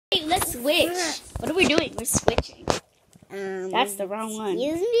switch. What are we doing? We're switching. That's the wrong one.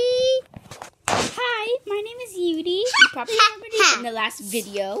 Excuse me? Hi, my name is Yudi. You probably remember me from the last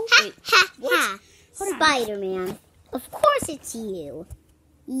video. Wait, what? Spider-Man. Of course it's you.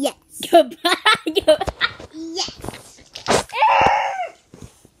 Yes. Goodbye. Yes.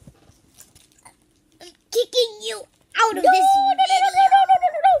 I'm kicking you out of this video.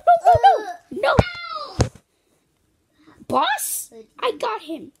 No. Boss, I got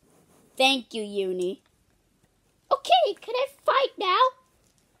him. Thank you, Uni. Okay, can I fight now?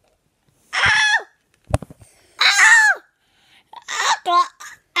 Ow! Ow!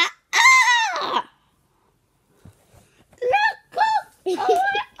 Ow! Let go of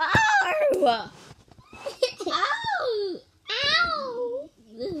my arm! Ow!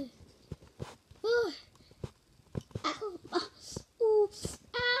 Ow!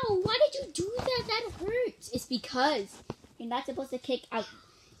 Ow! Why did you do that? That hurts. It's because you're not supposed to kick out.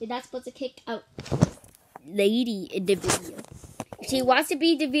 You're not supposed to kick out lady in the video. If she wants to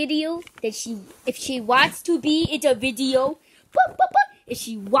be in the video, then if she wants to be in the video, if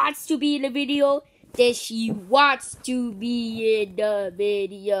she wants to be in the video, then she wants to be in the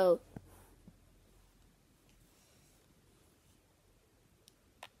video.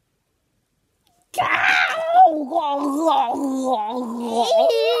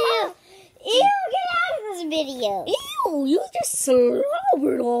 Ew, get out of this video. Ew, you just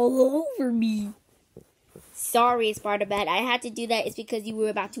slobbered all over me. Sorry, Spider-Man. I had to do that. It's because you were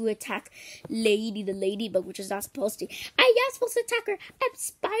about to attack the ladybug, which is not supposed to. I am supposed to attack her. I'm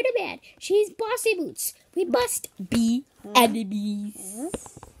Spider-Man. She's Bossy Boots. We must be enemies.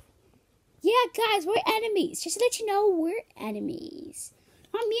 Yeah, guys, we're enemies. Just to let you know, we're enemies.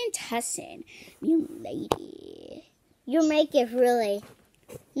 Not me and Tessin. Me and Lady. You make it really.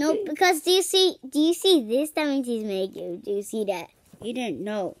 No, because do you see this? That means he's making. Do you see that? You didn't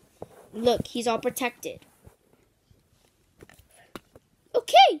know. Look, he's all protected.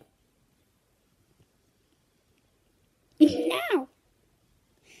 Okay. Now,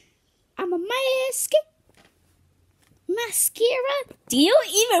 I'm a mascara. Do you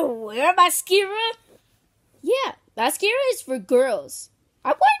even wear mascara? Yeah, mascara is for girls.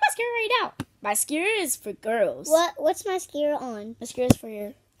 I'm wearing mascara right now. Mascara is for girls. What's mascara on? Mascara is for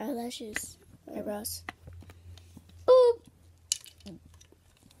your eyelashes, eyebrows. Ooh.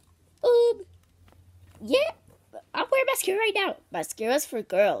 Yeah, I'm wearing mascara right now. Mascara's for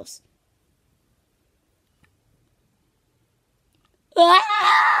girls. I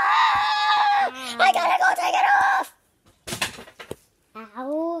gotta go take it off.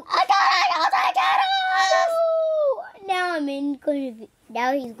 Ow! I gotta go take it off.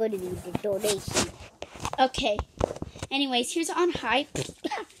 Now he's going to be the donation. Okay. Anyways, here's on high.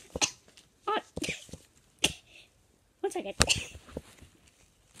 On. 1 second.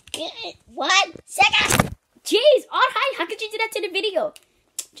 1 second. Jeez, on high. How could you do that to the video?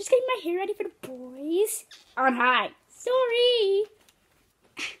 Just getting my hair ready for the boys. On high. Sorry.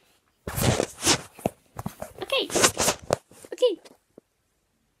 Okay.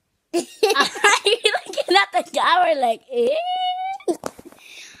 You're looking at the camera like, eh?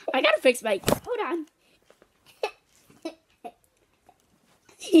 I gotta fix my. Hold on.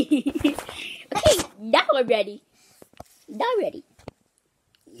 Okay, now I'm ready.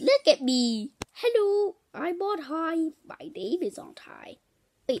 Look at me. Hello, I'm on high. My name is on high.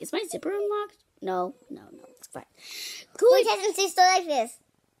 Wait, is my zipper unlocked? No, it's fine. Good. Why doesn't he still like this?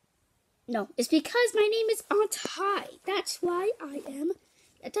 No, it's because my name is on high. That's why I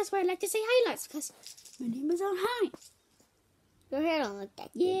like to say hi lots, because my name is on high. Your hair don't look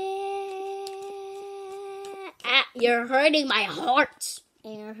that good. Yeah. Ah, you're hurting my heart.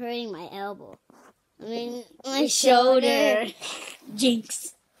 And you're hurting my elbow. I mean, My shoulder.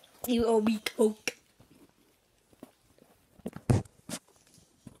 Jinx. You owe me Coke.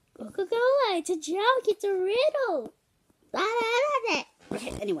 Coca-Cola, it's a joke. It's a riddle.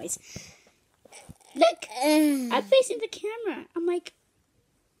 Okay, anyways. Look. I'm facing the camera. I'm like,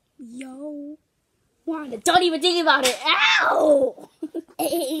 yo. Wanda, don't even think about it. Ow!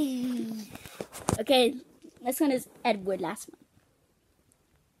 Okay, this one is Edward, last one.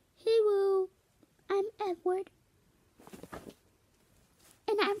 Hey, woo. I'm Edward.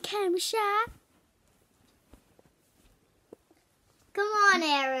 And I'm camera shy. Come on,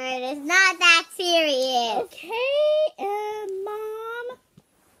 Edward. It's not that serious. Okay, Mom.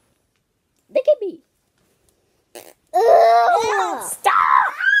 Look at me. Ugh.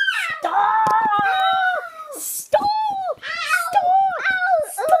 Stop! Stop! Stop!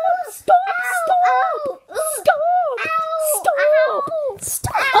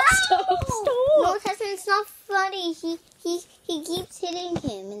 No, Tessin, it's not funny. He keeps hitting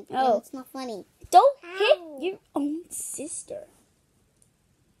him. and Oh. it's not funny. Don't Ow. hit your own sister.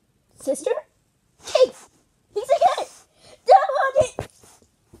 Sister? Hey, he's again. Don't want it.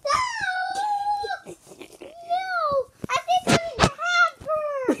 No! No! I think I'm in the hamper!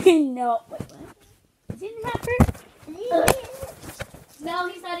 No. Wait, what? Is he in the hamper? No,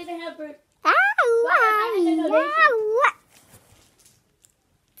 he's not in the hamper.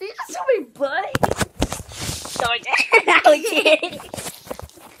 Did you just show me butt? Don't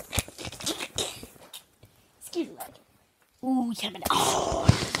Excuse me. Ooh, coming. Oh,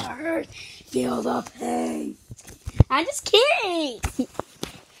 that hurt. Feel the pain. I'm just kidding.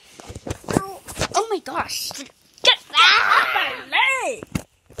 Oh my gosh. Get off my leg.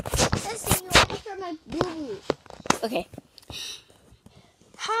 Listen, you want for my boo-boo. Okay.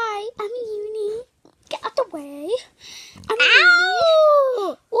 Hi, I'm Uni. Get out the way. I'm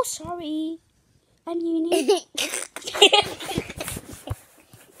Uni. Oh, sorry. I'm Uni.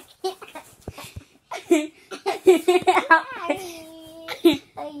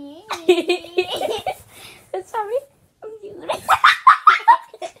 Sorry. I'm Uni.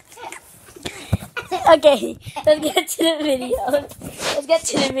 Okay, let's get to the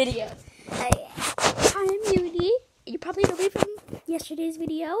video. Hi, I'm Uni. You probably know me from yesterday's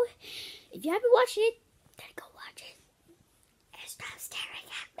video. If you haven't watched it, then go watch it. And stop staring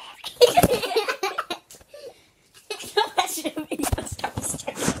at me. Don't watch the video. Stop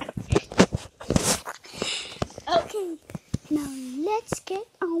staring at me. Okay, now let's get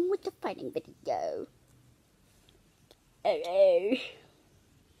on with the fighting video.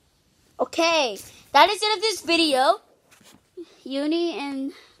 Okay, that is it of this video. Uni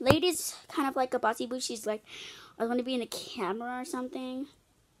and Lady's kind of like a bossy boo. She's like, I want to be in the camera or something.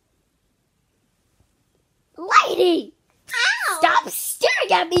 Lady! Ow! Stop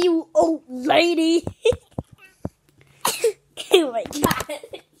staring at me, you old lady! Oh my god.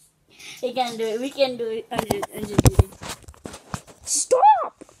 We can do it. We can do it. I'm just doing it.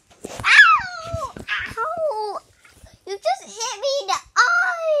 Stop! Ow! Ow! You just hit me in the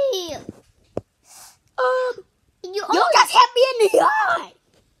eye! You just hit me in the eye!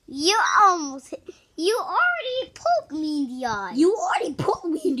 You already poked me in the eye. You already put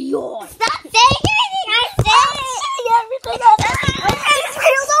me in the eye! Stop saying anything I said! Saying everything I said!